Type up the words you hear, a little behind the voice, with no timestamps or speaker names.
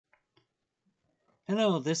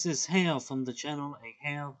Hello, this is Hale from the channel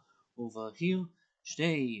ahareoverahill.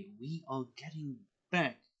 Today we are getting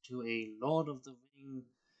back to a Lord of the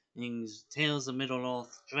Rings Tales of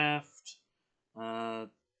Middle-earth draft. Uh,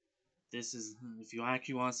 this is, if you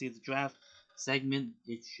actually want to see the draft segment,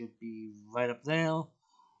 it should be right up there,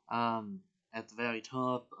 at the very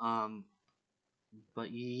top.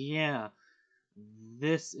 But yeah,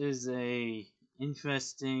 this is a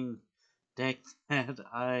interesting deck that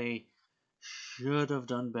I should have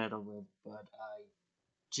done better with, but I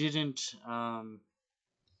didn't.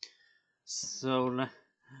 So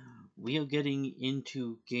we are getting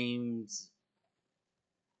into games.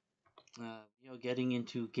 We are getting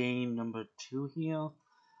into game number 2 here.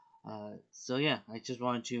 So yeah, I just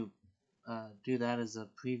wanted to do that as a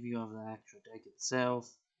preview of the actual deck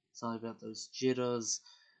itself. Sorry about those jitters.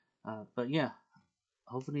 But yeah,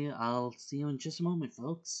 hopefully I'll see you in just a moment,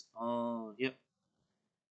 folks. Yep.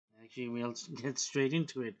 Actually, we'll get straight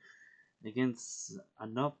into it against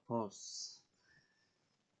Anopos.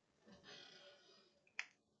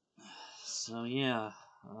 So yeah,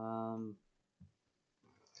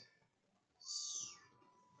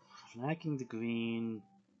 lacking the green,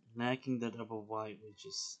 lacking the double white, which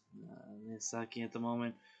is sucky at the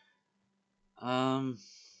moment.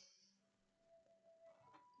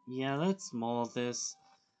 Yeah, let's maul this.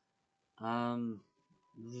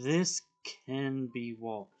 This can be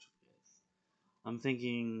walked with. I'm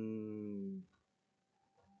thinking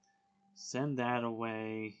send that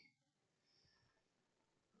away.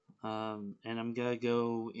 And I'm gonna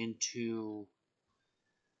go into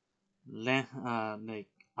like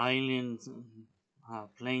islands,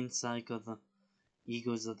 plain cycle, the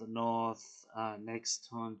Eagles of the North, next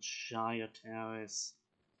on Shire Terrace.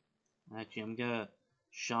 Actually, I'm gonna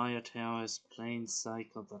Shire Terrace, plain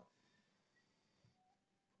cycle, the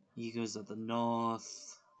Eagles of the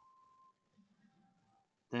North.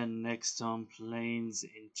 Then next on plains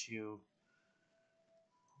into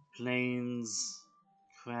plains,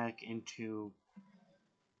 crack into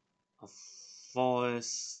a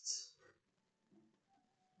forest.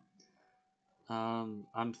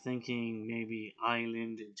 I'm thinking maybe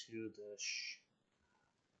island into the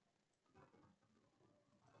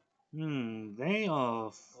they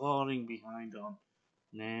are falling behind on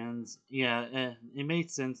lands. Yeah, it made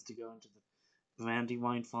sense to go into the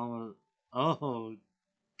Brandywine farmer. Oh,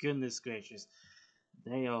 goodness gracious.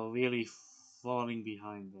 They are really falling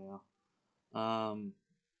behind there.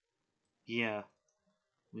 Yeah.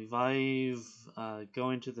 Revive,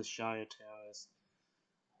 go into the Shire Terrace.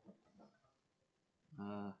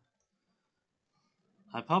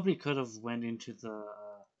 I probably could have went into the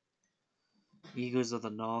Eagles of the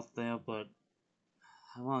North there, but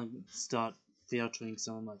I want to start filtering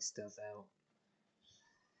some of my stuff out.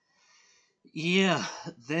 Yeah,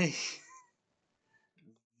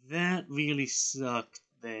 that really sucked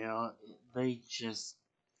there. They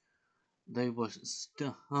were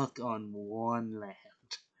stuck on one land.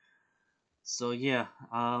 So yeah,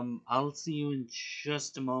 I'll see you in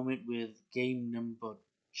just a moment with game number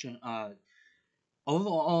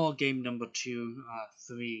overall game number 2,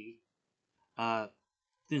 3, uh,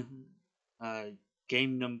 uh,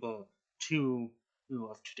 game number 2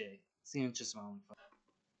 of today. See you in just a moment.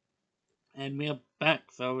 And we're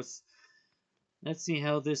back, fellas. Let's see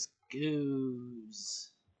how this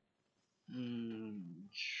goes.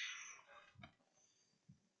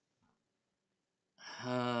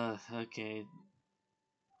 Okay.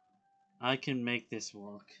 I can make this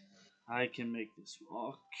work. I can make this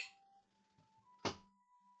work.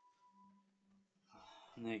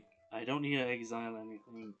 Like, I don't need to exile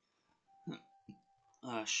anything.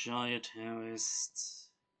 Shire Terrorist.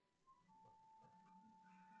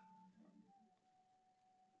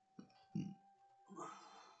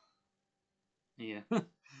 Yeah.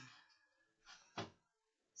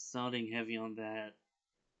 Starting heavy on that.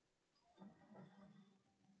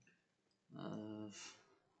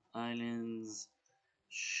 Islands.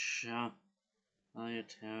 Shire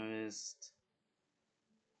Terrorist.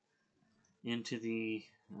 Into the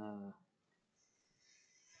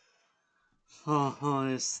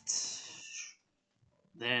forest.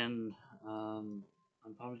 Then I'm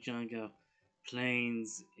probably gonna go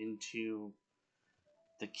plains into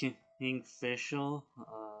the Kingfisher.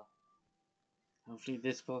 Hopefully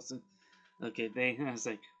this person. Okay, I was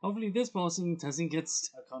like, hopefully this person doesn't get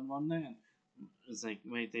stuck on one land. It's like,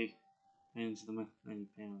 wait, they went into the many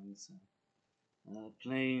pairings.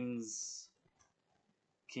 Plains,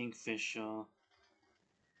 Kingfisher.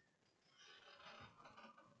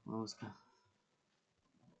 What was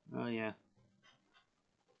Oh yeah,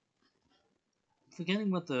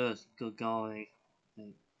 forgetting what the Golgari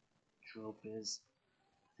like trope is.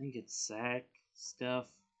 think it's sack stuff.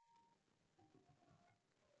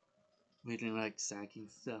 Really like sacking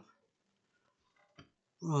stuff.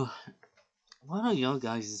 Ugh. What are your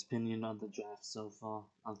guys' opinion on the draft so far?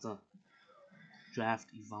 Of the draft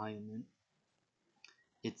environment?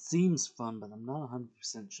 It seems fun, but I'm not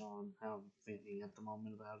 100% sure on how I'm feeling at the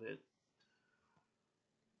moment about it.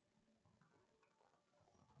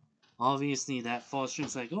 Obviously, that first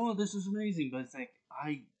drink's like, oh, this is amazing, but it's like,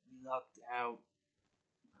 I lucked out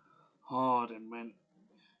hard and went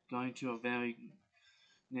going to a very,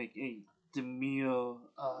 like, a demure,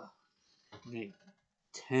 like,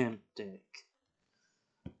 temp deck.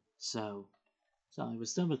 So I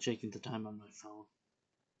was double checking the time on my phone.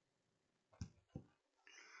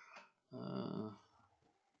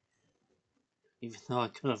 Even though I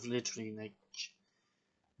could have literally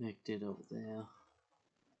nicked it over there.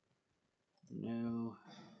 No.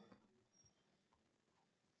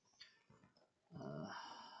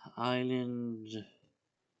 Island.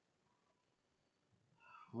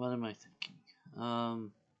 What am I thinking?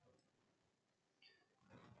 I'm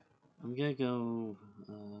gonna go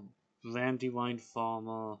Brandywine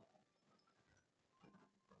Farmer.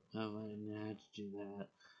 Oh, I know how to do that.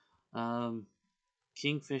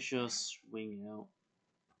 Kingfisher Swing Out.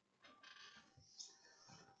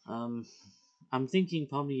 I'm thinking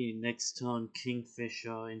probably next turn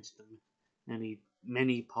Kingfisher into the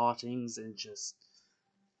many partings and just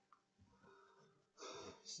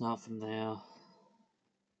start from there.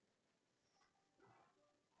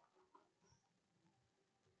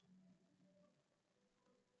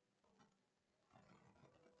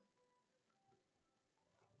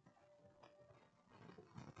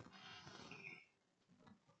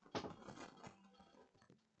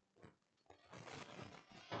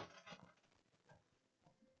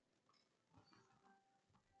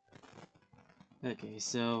 Okay,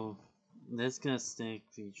 so let's gonna stay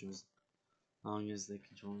creatures as long as they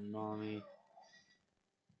control an army.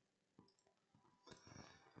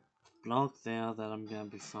 Block there that I'm gonna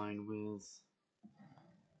be fine with.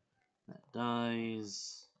 That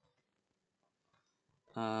dies.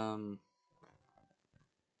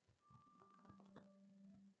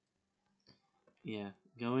 Yeah,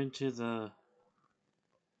 go into the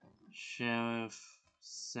sheriff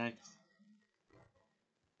sec.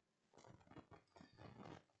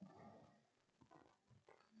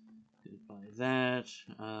 Goodbye that.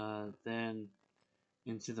 Then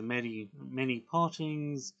into the many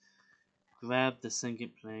partings. Grab the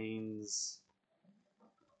Sinking Plains.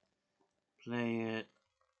 Play it.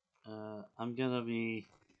 I'm gonna be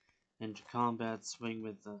into combat swing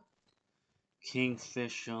with the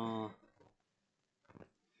Kingfisher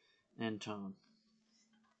and turn.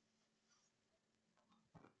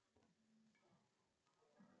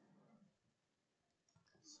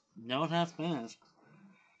 Not half bad.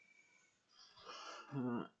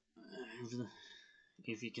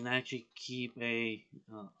 If you can actually keep a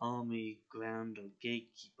army ground or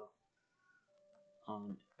gatekeeper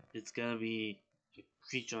on, it's gonna be a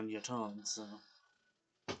creature on your turn. So,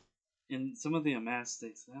 in some of the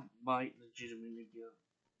amastics, that might legitimately be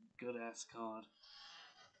a good ass card.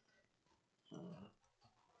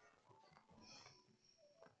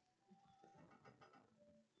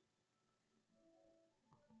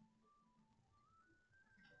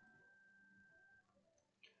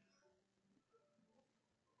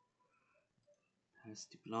 Has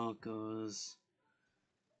the blockers.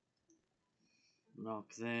 Block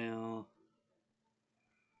there.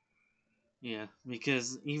 Yeah,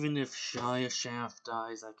 because even if Shire Shaft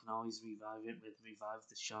dies, I can always revive it with Revive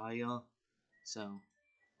the Shire. So,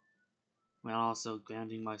 while also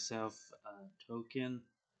granting myself a token.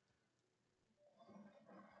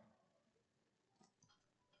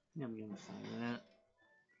 Yeah, I'm gonna find that.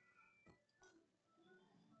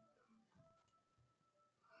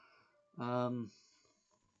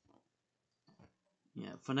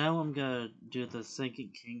 Yeah, for now I'm gonna do the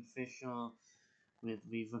Sinking Kingfisher with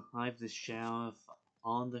Revive the Sheriff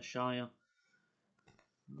on the Shire.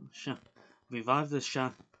 Revive the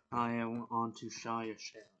Shire onto Shire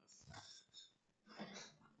Sheriff.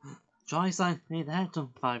 Try saying that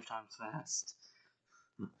 5 times fast.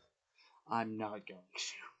 I'm not going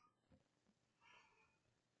to.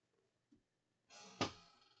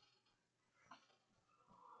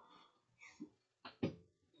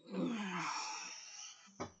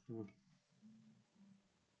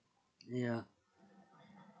 Yeah.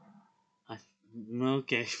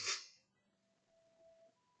 Okay.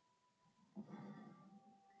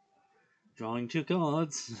 Drawing 2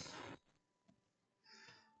 cards.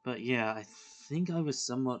 But yeah, I think I was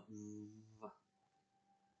somewhat.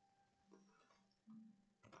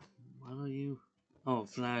 What are you? Oh,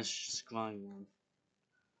 Flash Scry one.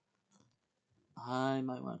 I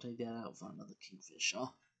might want to take that out for another Kingfisher.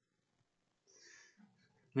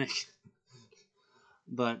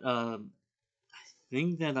 But I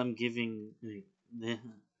think that I'm giving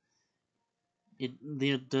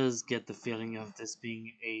it does get the feeling of this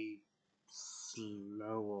being a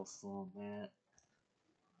slower format.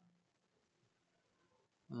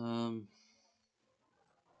 Um,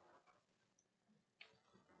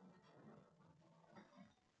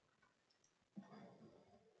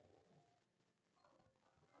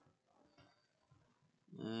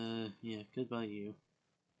 yeah, goodbye you.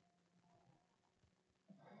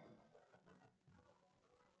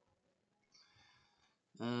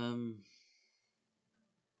 Um,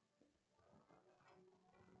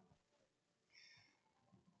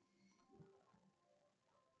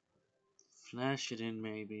 Flash it in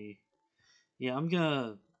maybe. Yeah, I'm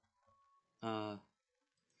gonna uh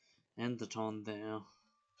end the turn there,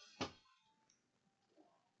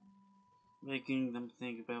 making them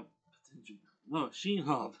think about potential. Oh,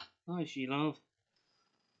 She-Love. Hi, She-Love.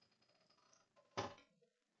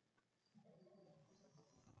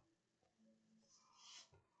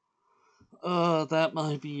 That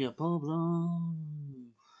might be a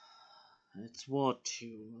problem. It's War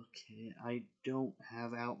 2. Okay, I don't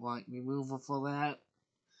have outright removal for that.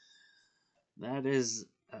 That is.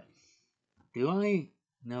 Do I?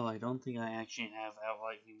 No, I don't think I actually have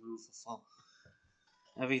outright removal for.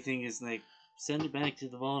 Everything is like send it back to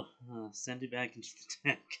the vault, send it back into the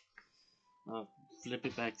deck, uh, flip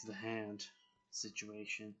it back to the hand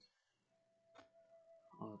situation,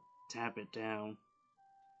 or tap it down.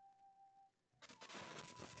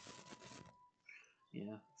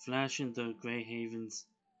 Yeah, flash into Grey Haven's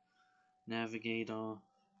Navigator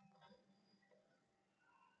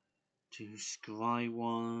to scry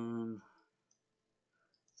one.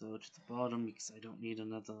 Throw it to the bottom because I don't need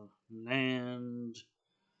another land.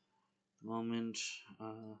 At the moment,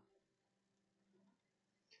 uh,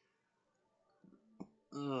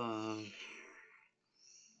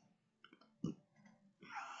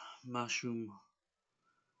 mushroom.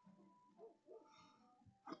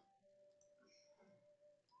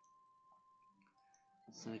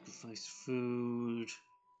 Sacrifice food.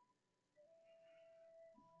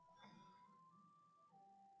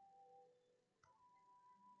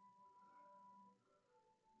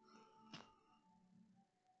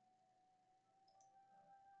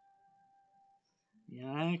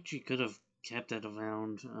 Yeah, I actually could have kept that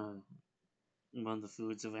around, one of the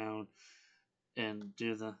foods around, and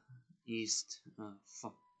do the east,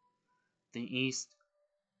 the east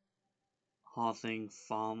Hothing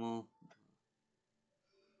Farmer.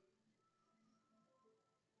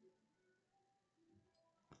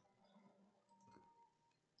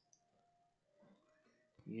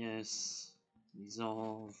 Yes,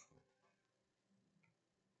 resolve.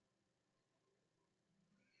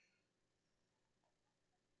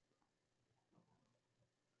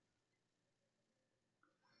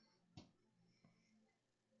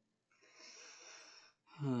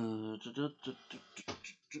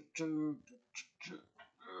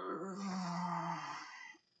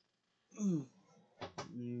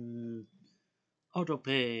 Auto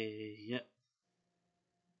pay, yep.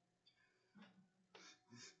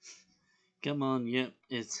 Come on, yep,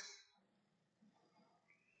 it's.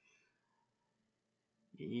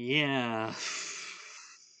 Yeah.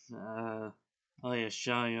 Oh yeah,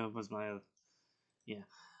 Shia was my. Yeah.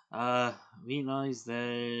 Realized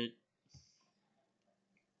that.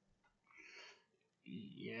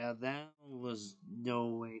 Yeah, that was no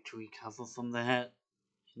way to recover from that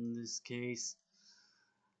in this case.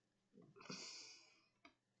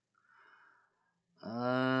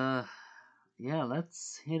 Uh, yeah,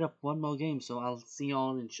 let's hit up one more game. So I'll see you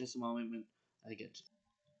all in just a moment when I get.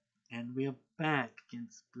 And we're back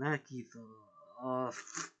against Black Ether. Uh,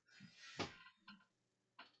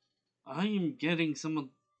 I am getting some of.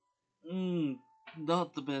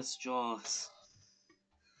 Not the best draws.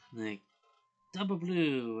 Like, double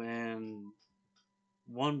blue and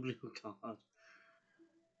one blue card.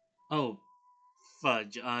 Oh,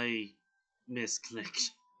 fudge, I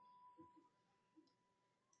misclicked.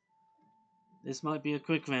 This might be a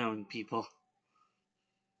quick round, people.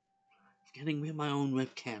 Forgetting where my own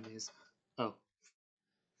webcam is. Oh,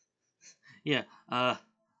 yeah,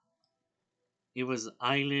 it was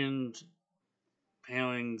Island,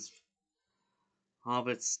 Pairings,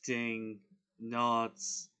 Hobbit Sting,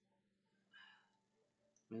 Knots.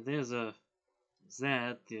 There's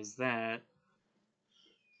there's that.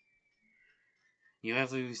 You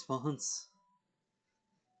have a response?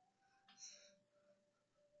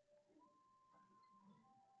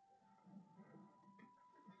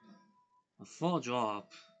 A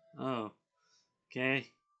 4-drop. Oh,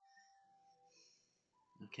 okay.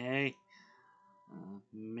 Okay.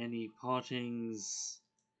 Many partings.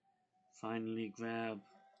 Finally grab.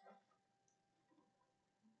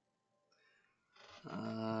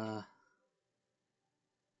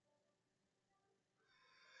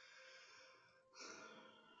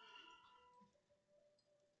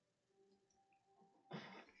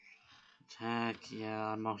 Attack.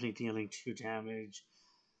 Yeah, I'm only dealing 2 damage.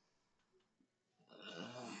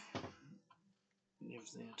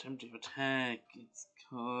 If they attempt to attack,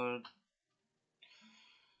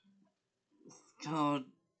 can't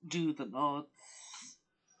do the knots.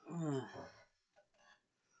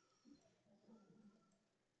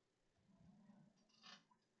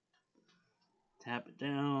 Tap it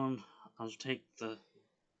down. I'll take the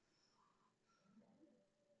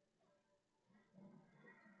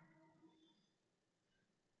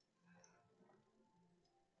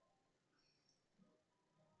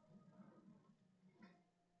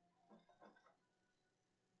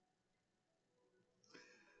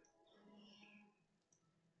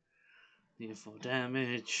for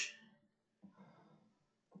damage.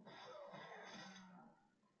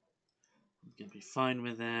 I'm gonna be fine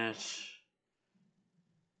with that.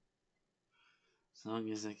 As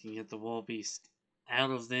long as I can get the wall beast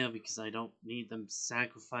out of there, because I don't need them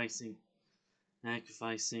sacrificing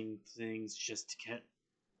things just to get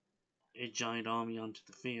a giant army onto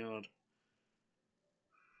the field.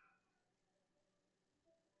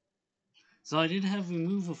 So I did have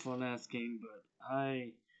removal for last game, but I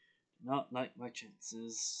did not like my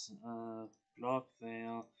chances. Block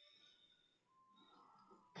there.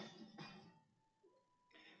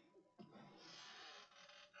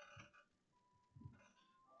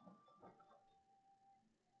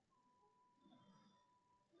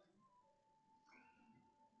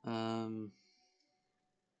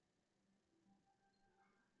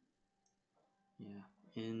 Yeah,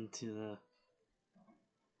 into the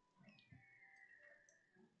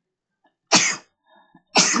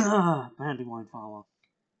Brandywine Farmer.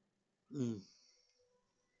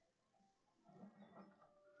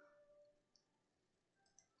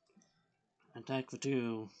 Attack for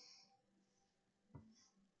 2.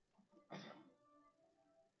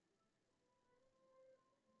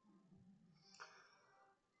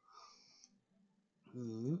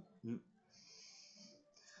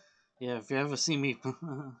 Yeah, if you ever see me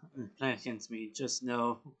play against me, just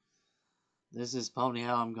know this is probably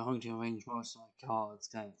how I'm going to arrange most of my cards,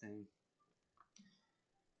 kind of thing.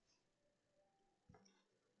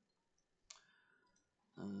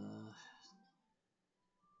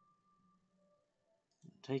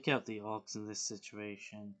 Take out the orcs in this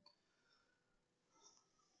situation.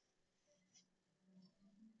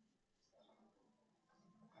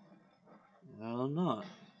 Well, not.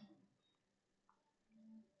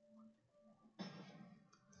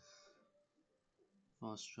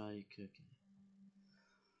 Fast strike, okay.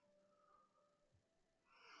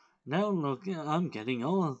 Now look, I'm getting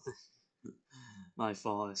all of my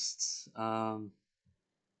forests. Yeah,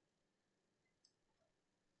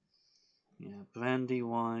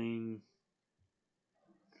 Brandywine.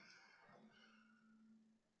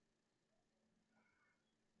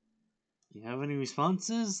 You have any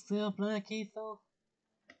responses there, Black Ether?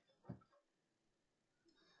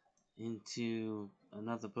 Into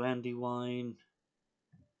another Brandywine.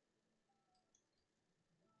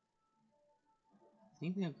 I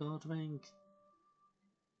think they're gold rank.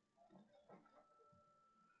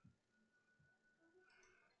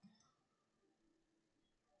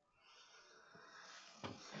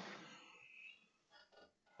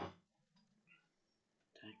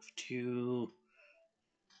 Attack for 2.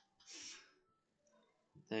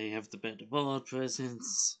 They have the better board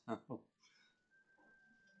presence.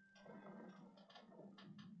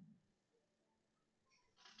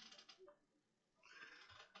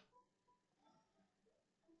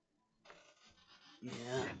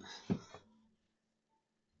 Yeah.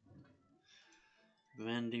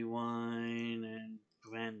 Brandywine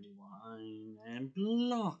and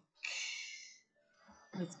block.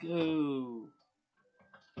 Let's go.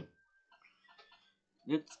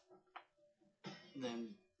 Then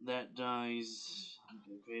that dies. I'm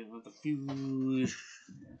gonna create another fuse.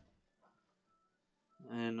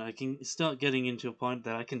 And I can start getting into a point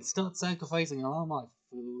that I can start sacrificing all my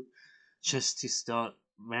food just to start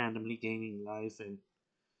randomly gaining life and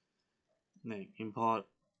in part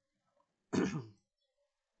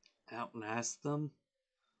outlast them,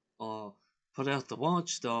 or put out the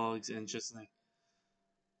watchdogs and just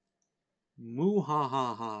moo ha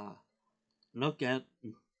ha ha. Look at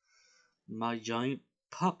my giant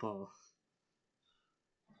pupper.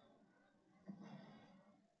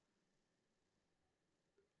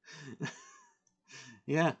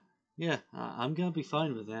 Yeah, yeah, I'm gonna be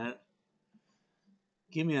fine with that.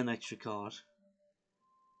 Give me an extra card.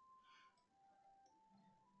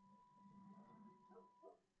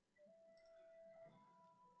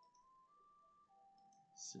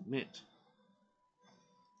 Submit.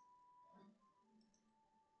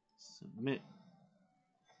 Submit.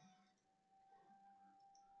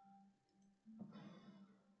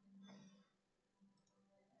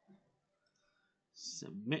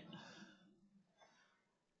 Submit.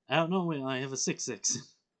 Out of nowhere, I have a 6/6.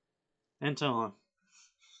 Enter on.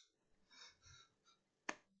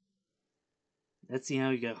 Let's see how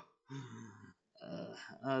we go.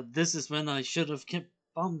 This is when I should have kept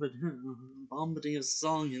Bombardier's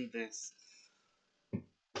song in this.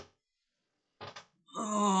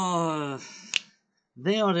 Oh,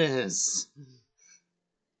 there it is.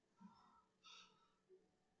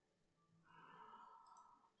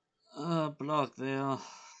 Block there.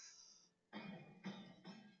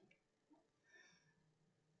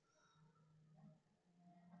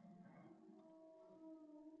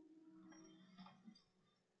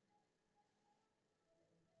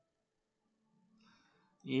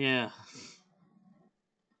 Yeah.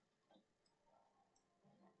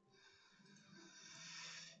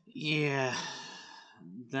 Yeah.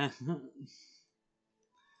 That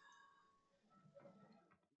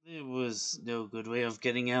there was no good way of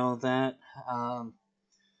getting out of that. Um,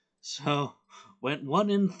 so went 1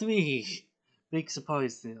 in 3. Big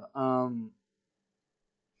surprise there.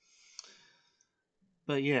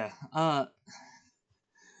 But yeah.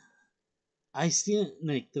 I still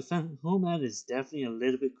like the format is definitely a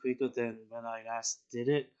little bit quicker than when I last did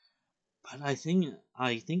it. But I think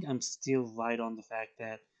I'm still right on the fact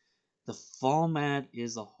that the format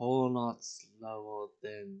is a whole lot slower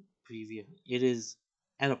than previous. It is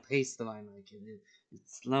at a pace that I like it.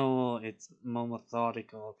 It's slower. It's more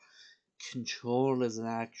methodical. Control is an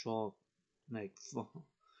actual like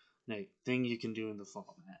like thing you can do in the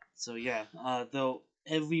format. So yeah, though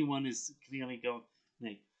everyone is clearly going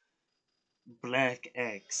like black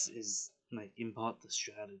X is like impart the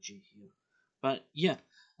strategy here. But yeah,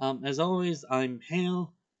 as always, I'm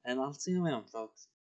Hale, and I'll see you around, folks.